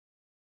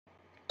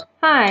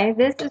Hi,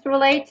 this is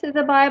Relate to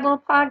the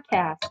Bible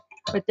podcast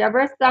with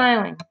Deborah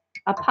Styling,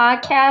 a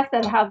podcast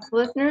that helps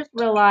listeners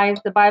realize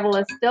the Bible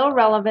is still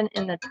relevant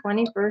in the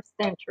 21st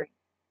century.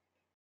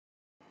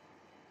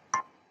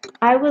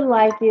 I would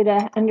like you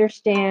to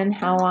understand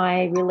how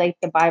I relate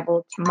the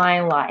Bible to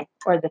my life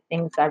or the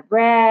things I've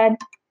read,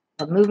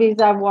 the movies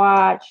I've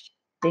watched,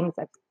 things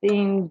I've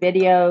seen,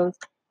 videos,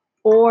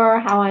 or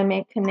how I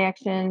make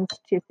connections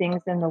to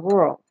things in the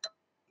world.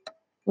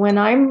 When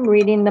I'm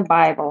reading the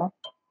Bible,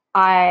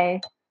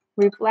 I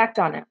reflect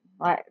on it.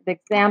 Like the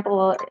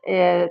example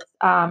is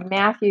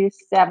Matthew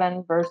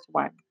 7, verse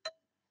 1.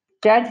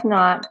 Judge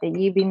not that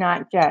ye be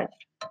not judged.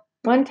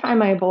 One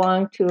time I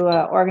belonged to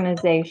an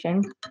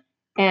organization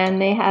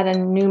and they had a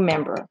new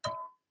member.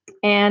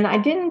 And I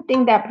didn't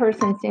think that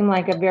person seemed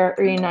like a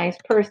very nice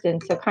person,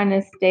 so kind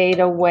of stayed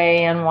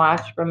away and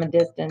watched from a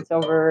distance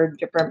over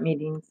different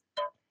meetings.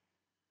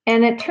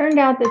 And it turned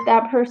out that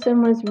that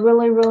person was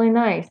really, really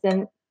nice.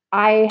 And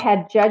I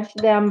had judged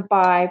them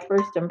by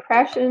first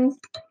impressions.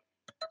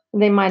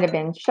 They might have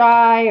been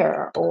shy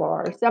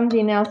or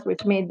something else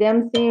which made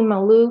them seem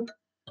aloof,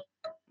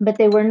 but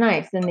they were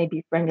nice and they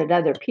befriended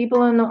other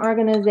people in the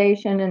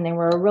organization and they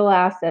were a real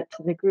asset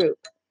to the group.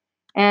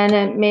 And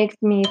it makes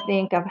me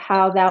think of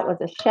how that was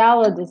a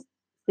shallow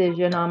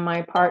decision on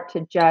my part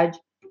to judge.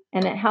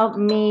 And it helped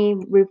me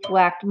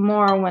reflect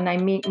more when I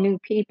meet new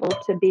people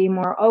to be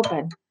more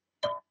open.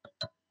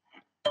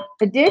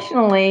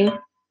 Additionally,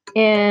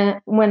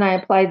 when I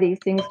apply these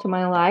things to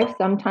my life,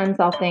 sometimes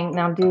I'll think,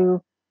 now,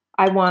 do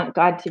I want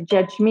God to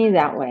judge me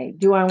that way?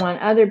 Do I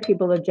want other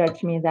people to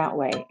judge me that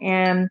way?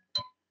 And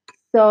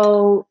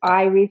so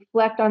I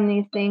reflect on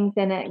these things,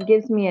 and it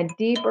gives me a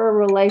deeper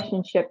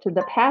relationship to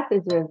the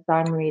passages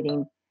I'm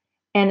reading,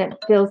 and it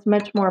feels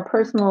much more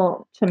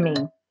personal to me.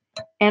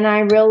 And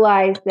I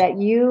realize that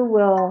you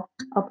will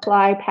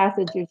apply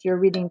passages you're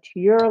reading to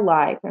your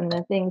life and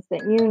the things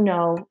that you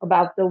know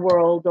about the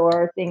world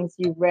or things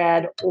you've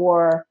read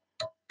or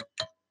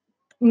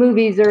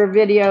movies or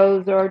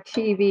videos or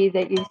TV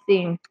that you've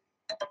seen.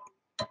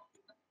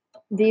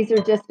 These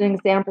are just an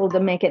example to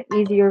make it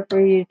easier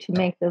for you to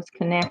make those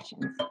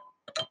connections.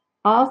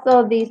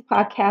 Also, these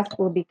podcasts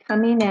will be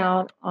coming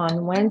out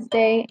on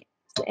Wednesday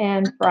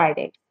and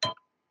Friday.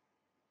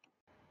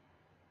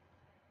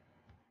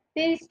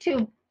 These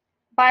two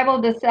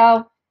Bible to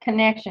self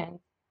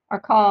connections are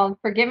called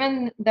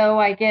Forgiven Though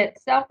I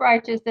Get Self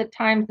Righteous at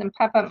Times and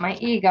Puff Up My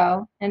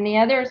Ego, and the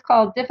other is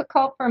called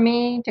Difficult for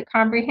Me to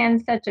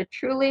Comprehend Such a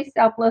Truly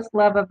Selfless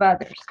Love of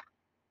Others.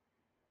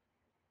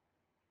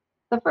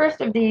 The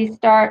first of these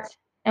starts,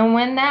 and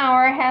when the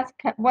hour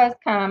was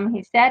come,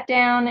 he sat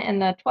down,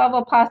 and the 12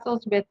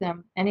 apostles with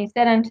him. And he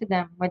said unto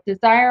them, With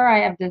desire I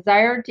have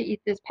desired to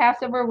eat this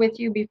Passover with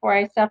you before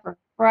I suffer.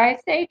 For I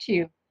say to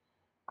you,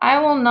 I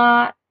will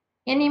not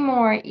any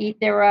more eat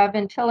thereof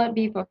until it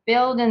be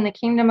fulfilled in the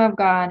kingdom of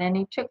God. And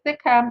he took the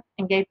cup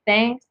and gave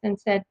thanks and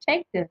said,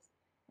 Take this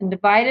and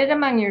divide it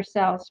among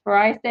yourselves. For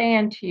I say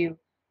unto you,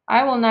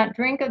 I will not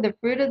drink of the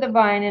fruit of the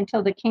vine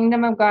until the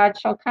kingdom of God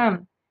shall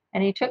come.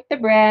 And he took the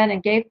bread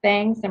and gave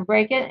thanks and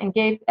brake it and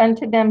gave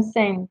unto them,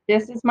 saying,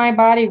 This is my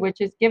body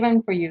which is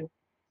given for you.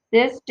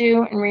 This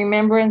do in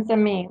remembrance of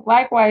me.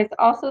 Likewise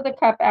also the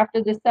cup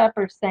after the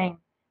supper, saying,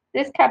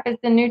 This cup is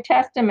the New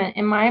Testament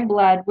in my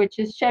blood, which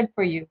is shed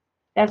for you.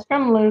 That's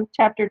from Luke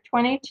chapter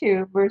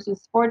 22,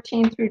 verses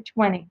 14 through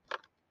 20.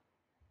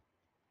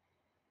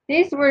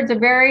 These words are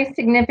very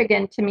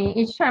significant to me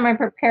each time I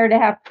prepare to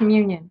have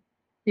communion.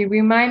 They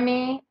remind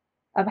me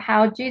of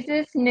how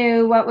Jesus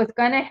knew what was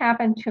going to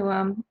happen to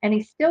him, and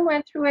he still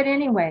went through it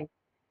anyway.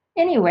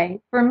 Anyway,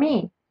 for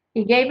me,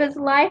 he gave his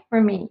life for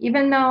me,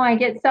 even though I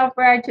get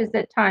self-righteous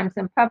at times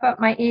and puff up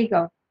my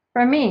ego.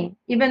 For me,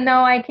 even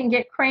though I can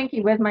get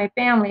cranky with my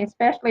family,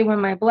 especially when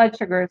my blood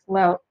sugar is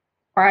low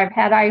or I've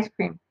had ice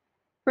cream.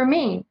 For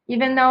me,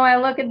 even though I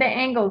look at the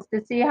angles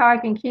to see how I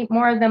can keep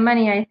more of the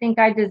money I think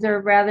I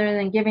deserve rather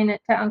than giving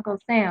it to Uncle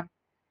Sam.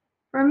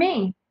 For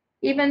me,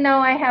 even though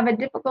I have a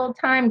difficult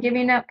time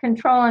giving up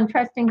control and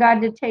trusting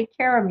God to take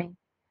care of me.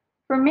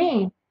 For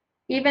me,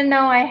 even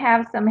though I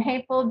have some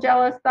hateful,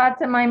 jealous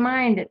thoughts in my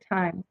mind at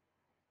times.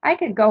 I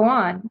could go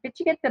on, but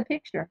you get the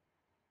picture.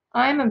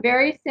 I'm a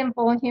very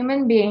simple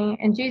human being,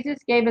 and Jesus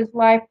gave his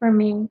life for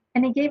me,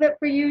 and he gave it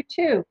for you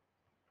too.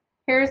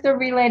 Here's the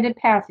related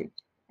passage.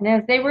 And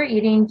as they were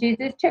eating,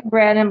 Jesus took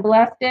bread and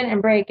blessed it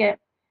and brake it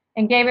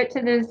and gave it to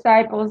the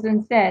disciples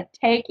and said,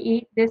 Take,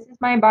 eat, this is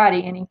my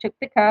body. And he took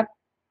the cup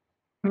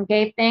and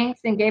gave thanks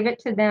and gave it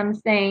to them,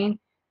 saying,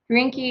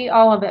 Drink ye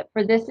all of it,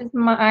 for this is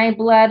my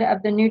blood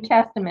of the New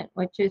Testament,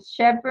 which is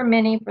shed for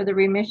many for the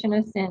remission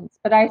of sins.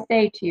 But I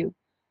say to you,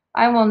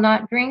 I will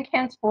not drink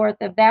henceforth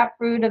of that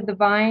fruit of the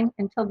vine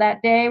until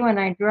that day when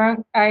I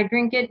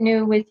drink it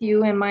new with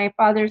you in my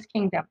Father's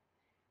kingdom.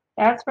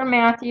 That's from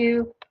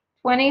Matthew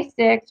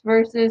 26,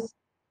 verses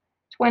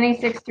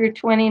 26 through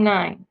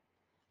 29.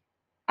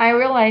 I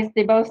realize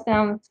they both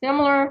sound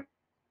similar.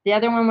 The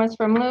other one was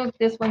from Luke,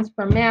 this one's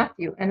from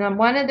Matthew. And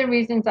one of the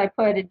reasons I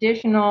put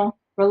additional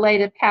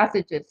related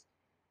passages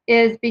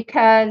is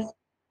because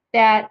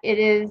that it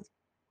is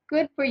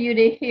good for you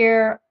to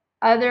hear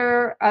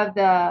other of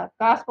the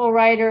gospel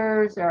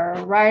writers or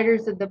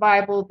writers of the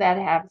Bible that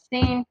have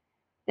seen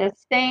the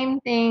same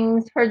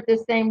things, heard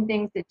the same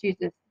things that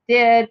Jesus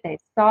did. They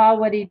saw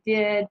what he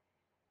did,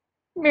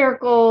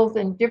 miracles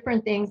and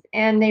different things,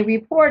 and they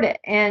report it.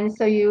 And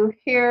so you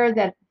hear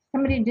that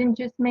somebody didn't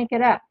just make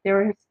it up. There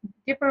were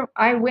different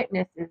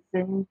eyewitnesses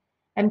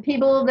and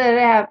people that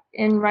have,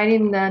 in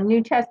writing the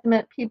New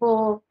Testament,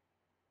 people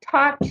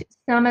talked,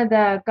 some of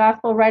the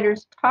gospel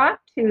writers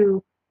talked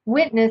to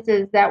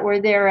witnesses that were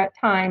there at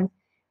times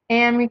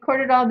and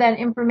recorded all that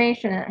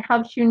information. It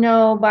helps you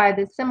know by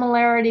the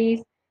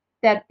similarities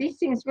that these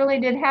things really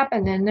did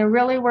happen and there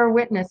really were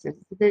witnesses.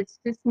 It's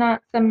just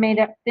not some made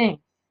up thing.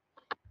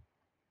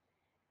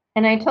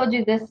 And I told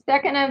you the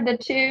second of the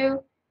two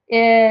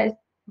is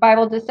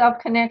Bible to Self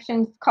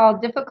Connections,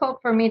 called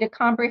Difficult for Me to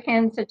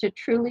Comprehend Such a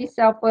Truly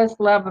Selfless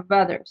Love of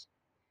Others.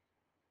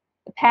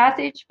 The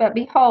passage, but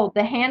behold,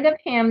 the hand of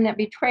him that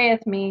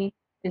betrayeth me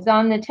is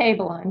on the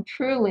table, and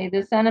truly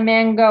the Son of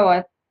Man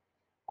goeth,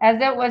 as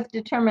it was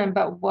determined,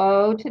 but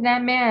woe to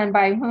that man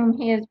by whom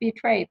he is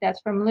betrayed.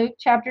 That's from Luke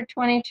chapter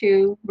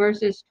 22,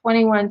 verses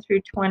 21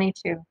 through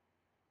 22.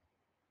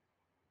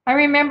 I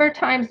remember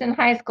times in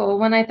high school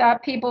when I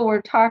thought people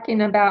were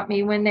talking about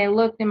me when they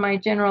looked in my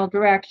general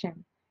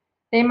direction.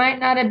 They might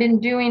not have been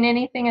doing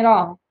anything at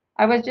all.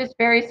 I was just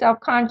very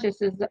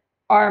self-conscious, as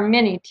are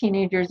many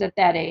teenagers at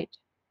that age.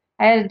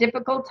 I had a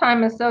difficult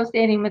time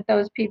associating with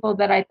those people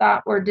that I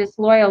thought were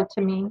disloyal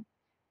to me,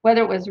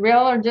 whether it was real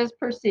or just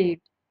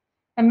perceived.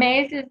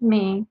 Amazes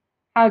me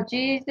how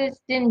Jesus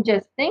didn't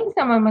just think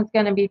someone was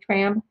going to betray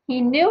him,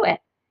 he knew it.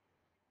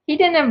 He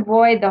didn't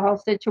avoid the whole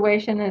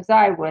situation as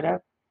I would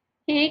have.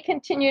 He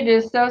continued to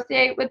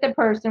associate with the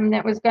person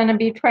that was going to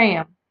betray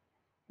him.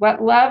 What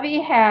love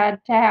he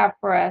had to have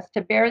for us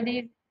to bear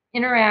these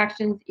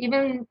interactions,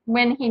 even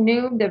when he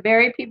knew the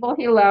very people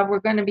he loved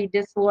were going to be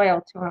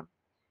disloyal to him.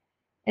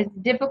 It's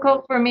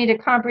difficult for me to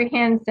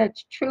comprehend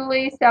such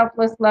truly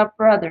selfless love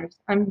for others.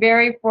 I'm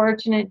very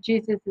fortunate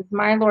Jesus is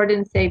my Lord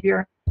and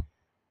Savior,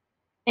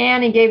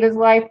 and he gave his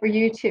life for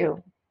you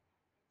too.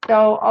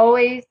 So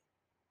always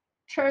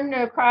turn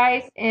to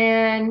Christ,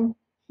 and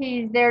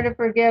he's there to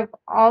forgive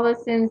all the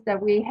sins that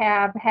we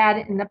have had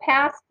in the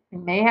past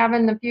and may have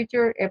in the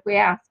future if we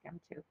ask him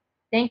to.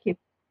 Thank you.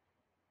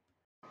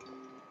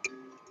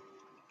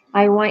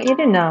 I want you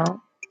to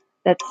know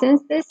that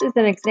since this is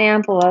an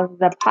example of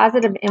the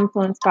positive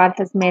influence God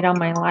has made on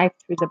my life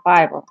through the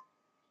Bible,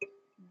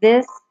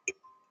 this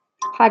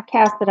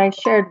podcast that I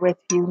shared with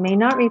you may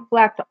not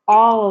reflect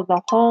all of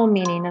the whole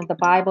meaning of the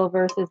Bible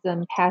verses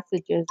and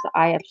passages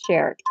I have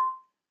shared.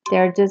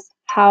 They're just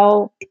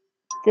how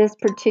this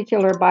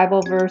particular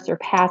Bible verse or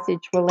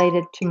passage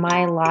related to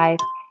my life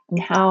and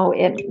how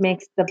it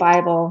makes the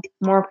Bible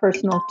more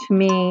personal to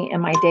me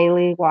in my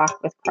daily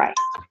walk with Christ.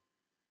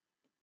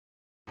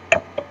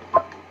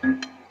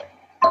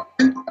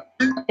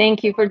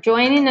 Thank you for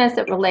joining us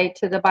at Relate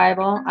to the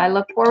Bible. I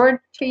look forward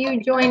to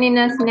you joining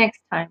us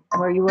next time,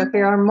 where you will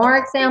hear more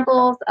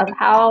examples of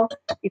how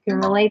you can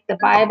relate the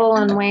Bible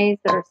in ways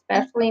that are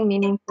especially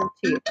meaningful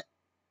to you.